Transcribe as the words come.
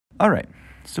Alright,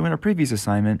 so in our previous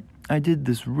assignment, I did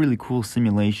this really cool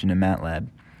simulation in MATLAB.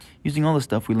 Using all the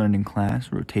stuff we learned in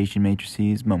class, rotation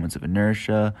matrices, moments of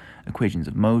inertia, equations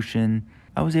of motion,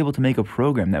 I was able to make a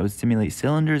program that would simulate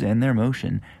cylinders and their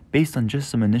motion based on just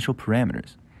some initial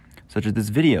parameters, such as this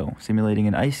video simulating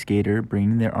an ice skater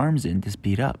bringing their arms in to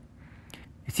speed up.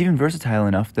 It's even versatile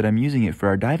enough that I'm using it for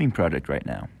our diving project right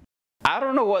now. I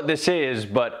don't know what this is,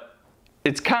 but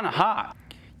it's kind of hot.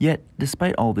 Yet,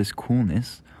 despite all this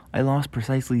coolness, I lost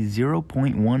precisely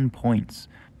 0.1 points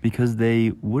because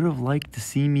they would have liked to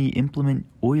see me implement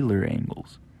Euler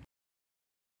angles.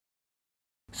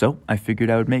 So I figured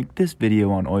I would make this video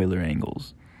on Euler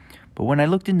angles. But when I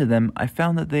looked into them, I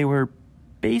found that they were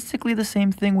basically the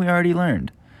same thing we already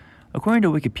learned. According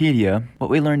to Wikipedia, what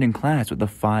we learned in class with the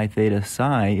phi, theta,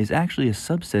 psi is actually a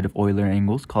subset of Euler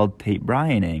angles called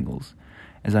Tate-Bryan angles.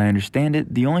 As I understand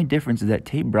it, the only difference is that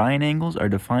Tate-Bryan angles are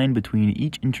defined between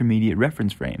each intermediate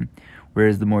reference frame,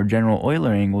 whereas the more general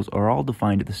Euler angles are all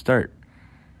defined at the start.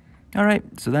 Alright,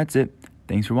 so that's it.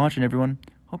 Thanks for watching, everyone.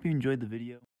 Hope you enjoyed the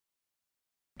video.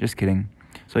 Just kidding.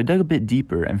 So I dug a bit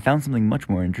deeper and found something much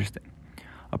more interesting.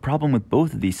 A problem with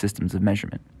both of these systems of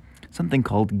measurement. Something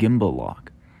called gimbal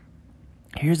lock.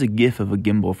 Here's a GIF of a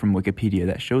gimbal from Wikipedia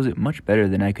that shows it much better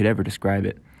than I could ever describe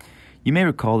it. You may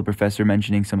recall the professor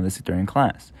mentioning some of this during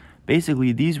class.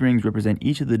 Basically, these rings represent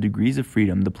each of the degrees of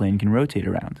freedom the plane can rotate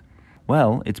around.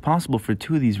 Well, it's possible for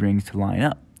two of these rings to line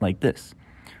up, like this.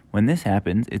 When this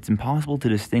happens, it's impossible to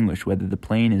distinguish whether the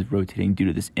plane is rotating due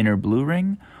to this inner blue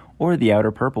ring or the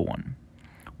outer purple one.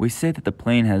 We say that the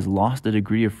plane has lost a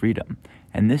degree of freedom,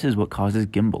 and this is what causes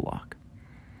gimbal lock.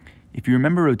 If you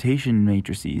remember rotation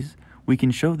matrices, we can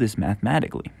show this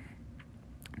mathematically.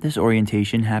 This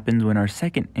orientation happens when our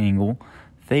second angle,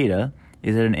 theta,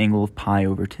 is at an angle of pi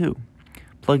over 2.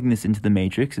 Plugging this into the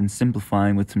matrix and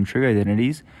simplifying with some trig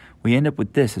identities, we end up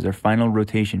with this as our final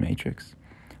rotation matrix.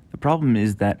 The problem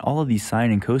is that all of these sine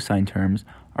and cosine terms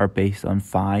are based on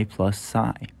phi plus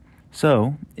psi.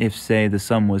 So, if say the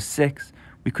sum was 6,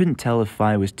 we couldn't tell if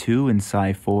phi was 2 and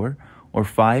psi 4, or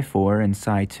phi 4 and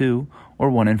psi 2,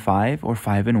 or 1 and 5, or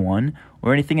 5 and 1,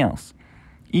 or anything else.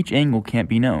 Each angle can't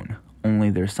be known,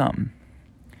 only their sum.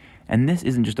 And this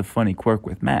isn't just a funny quirk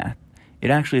with math,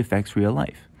 it actually affects real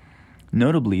life.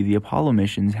 Notably, the Apollo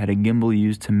missions had a gimbal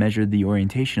used to measure the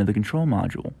orientation of the control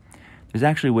module. There's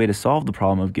actually a way to solve the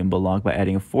problem of gimbal lock by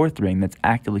adding a fourth ring that's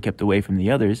actively kept away from the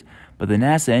others, but the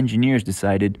NASA engineers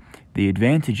decided the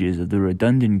advantages of the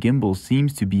redundant gimbal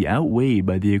seems to be outweighed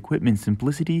by the equipment's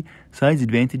simplicity, size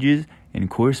advantages,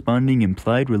 and corresponding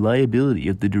implied reliability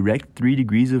of the direct 3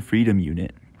 degrees of freedom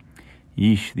unit.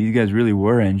 Yeesh, these guys really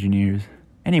were engineers.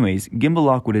 Anyways, gimbal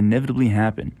lock would inevitably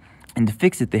happen, and to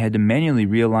fix it they had to manually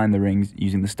realign the rings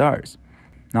using the stars.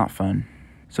 Not fun.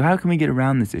 So how can we get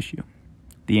around this issue?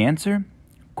 The answer?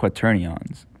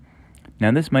 Quaternions.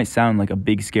 Now this might sound like a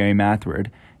big scary math word,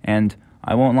 and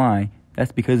I won't lie,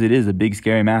 that's because it is a big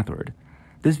scary math word.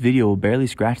 This video will barely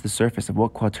scratch the surface of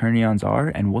what quaternions are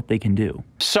and what they can do.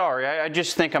 Sorry, I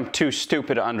just think I'm too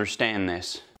stupid to understand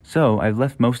this. So I've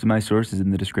left most of my sources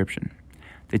in the description.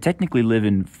 They technically live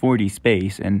in 4D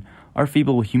space, and our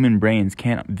feeble human brains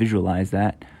can't visualize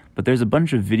that, but there's a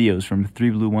bunch of videos from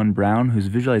 3Blue1Brown whose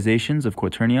visualizations of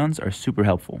quaternions are super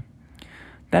helpful.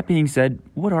 That being said,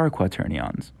 what are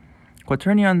quaternions?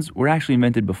 Quaternions were actually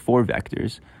invented before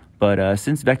vectors, but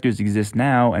since vectors exist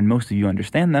now and most of you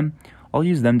understand them, I'll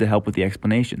use them to help with the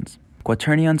explanations.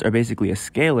 Quaternions are basically a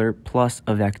scalar plus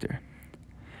a vector.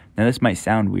 Now this might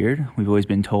sound weird. We've always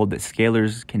been told that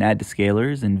scalars can add to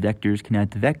scalars and vectors can add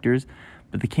to vectors,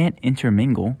 but they can't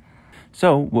intermingle.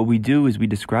 So what we do is we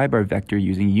describe our vector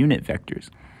using unit vectors.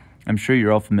 I'm sure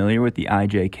you're all familiar with the I,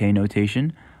 J, K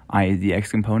notation. I is the x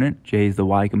component, j is the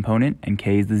y component, and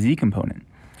k is the z component.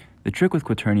 The trick with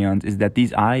quaternions is that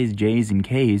these i's, j's, and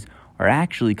k's are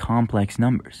actually complex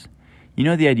numbers. You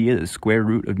know the idea that the square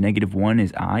root of -1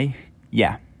 is I?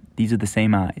 Yeah, these are the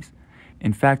same i's.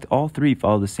 In fact, all three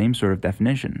follow the same sort of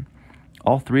definition.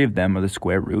 All three of them are the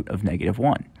square root of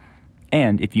 -1.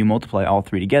 And if you multiply all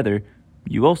three together,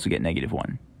 you also get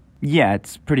 -1. Yeah,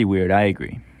 it's pretty weird, I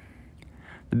agree.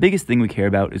 The biggest thing we care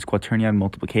about is quaternion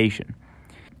multiplication.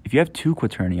 If you have two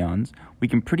quaternions, we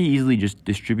can pretty easily just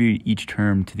distribute each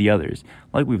term to the others,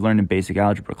 like we've learned in basic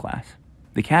algebra class.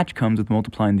 The catch comes with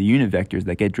multiplying the unit vectors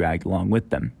that get dragged along with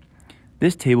them.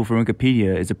 This table from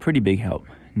Wikipedia is a pretty big help.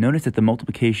 Notice that the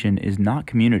multiplication is not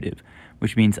commutative,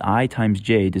 which means I times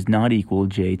j does not equal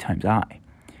j times I.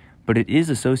 But it is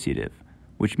associative,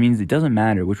 which means it doesn't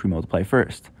matter which we multiply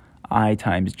first, I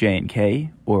times j and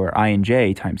k, or I and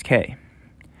j times k.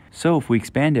 So if we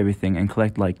expand everything and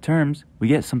collect like terms, we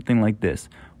get something like this,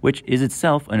 which is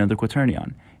itself another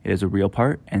quaternion. It has a real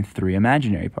part and 3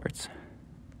 imaginary parts.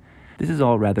 This is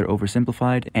all rather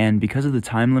oversimplified, and because of the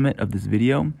time limit of this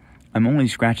video, I'm only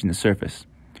scratching the surface.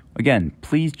 Again,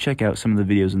 please check out some of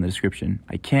the videos in the description.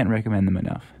 I can't recommend them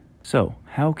enough. So,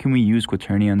 how can we use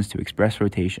quaternions to express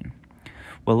rotation?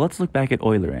 Well, let's look back at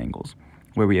Euler angles,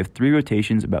 where we have 3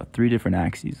 rotations about 3 different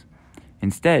axes.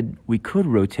 Instead, we could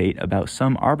rotate about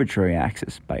some arbitrary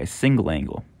axis by a single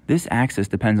angle. This axis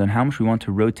depends on how much we want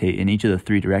to rotate in each of the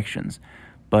 3 directions,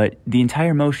 but the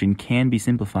entire motion can be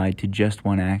simplified to just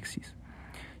one axis.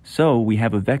 So we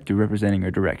have a vector representing our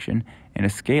direction and a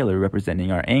scalar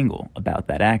representing our angle about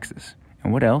that axis.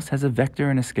 And what else has a vector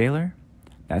and a scalar?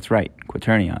 That's right,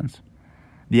 quaternions.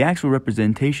 The actual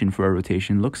representation for our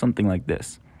rotation looks something like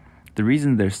this. The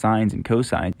reason they're sines and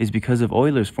cosines is because of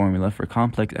Euler's formula for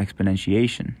complex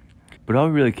exponentiation. But all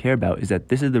we really care about is that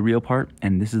this is the real part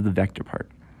and this is the vector part.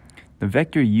 The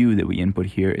vector u that we input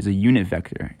here is a unit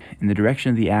vector in the direction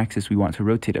of the axis we want to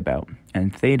rotate about,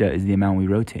 and theta is the amount we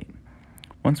rotate.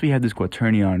 Once we have this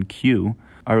quaternion q,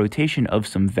 our rotation of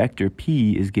some vector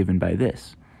p is given by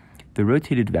this. The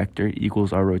rotated vector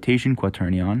equals our rotation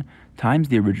quaternion times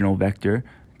the original vector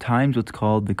times what's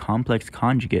called the complex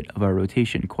conjugate of our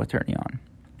rotation quaternion.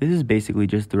 This is basically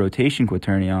just the rotation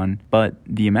quaternion, but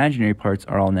the imaginary parts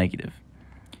are all negative.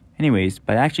 Anyways,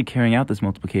 by actually carrying out this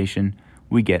multiplication,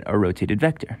 we get a rotated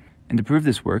vector. And to prove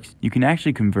this works, you can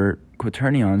actually convert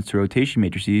quaternions to rotation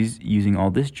matrices using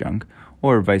all this junk,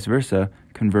 or vice versa,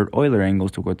 convert Euler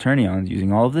angles to quaternions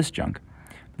using all of this junk.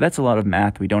 But that's a lot of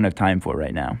math we don't have time for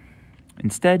right now.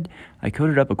 Instead, I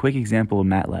coded up a quick example of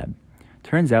MATLAB.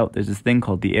 Turns out there's this thing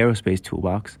called the aerospace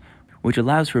toolbox, which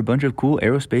allows for a bunch of cool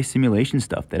aerospace simulation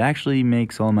stuff that actually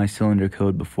makes all my cylinder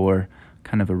code before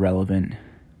kind of irrelevant.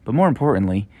 But more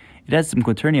importantly, it adds some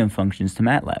quaternion functions to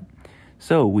MATLAB.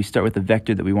 So we start with the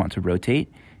vector that we want to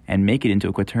rotate and make it into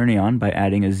a quaternion by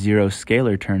adding a 0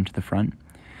 scalar term to the front.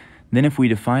 Then if we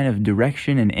define a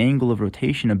direction and angle of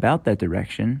rotation about that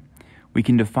direction, we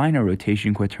can define our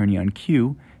rotation quaternion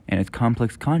q and its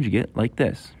complex conjugate like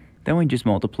this. Then we just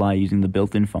multiply using the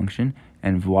built-in function,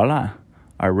 and voila,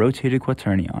 our rotated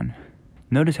quaternion.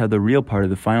 Notice how the real part of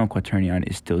the final quaternion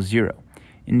is still 0,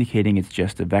 indicating it's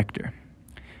just a vector.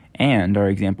 And our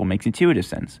example makes intuitive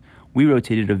sense. We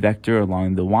rotated a vector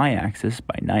along the y-axis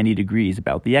by 90 degrees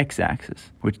about the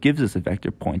x-axis, which gives us a vector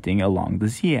pointing along the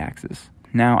z-axis.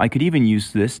 Now, I could even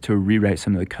use this to rewrite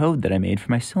some of the code that I made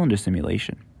for my cylinder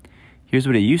simulation. Here's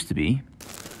what it used to be.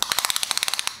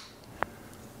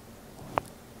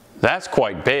 That's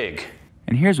quite big.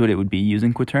 And here's what it would be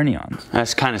using quaternions.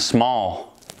 That's kind of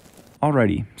small.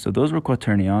 Alrighty, so those were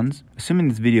quaternions. Assuming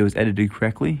this video is edited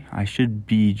correctly, I should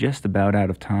be just about out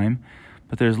of time,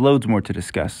 but there's loads more to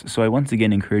discuss, so I once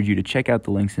again encourage you to check out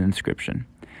the links in the description.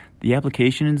 The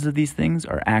applications of these things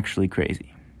are actually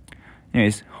crazy.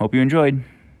 Anyways, hope you enjoyed.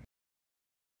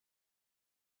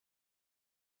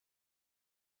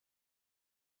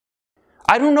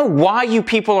 I don't know why you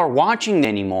people are watching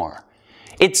anymore.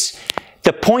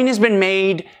 The point has been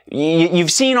made. You've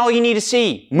seen all you need to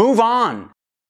see. Move on.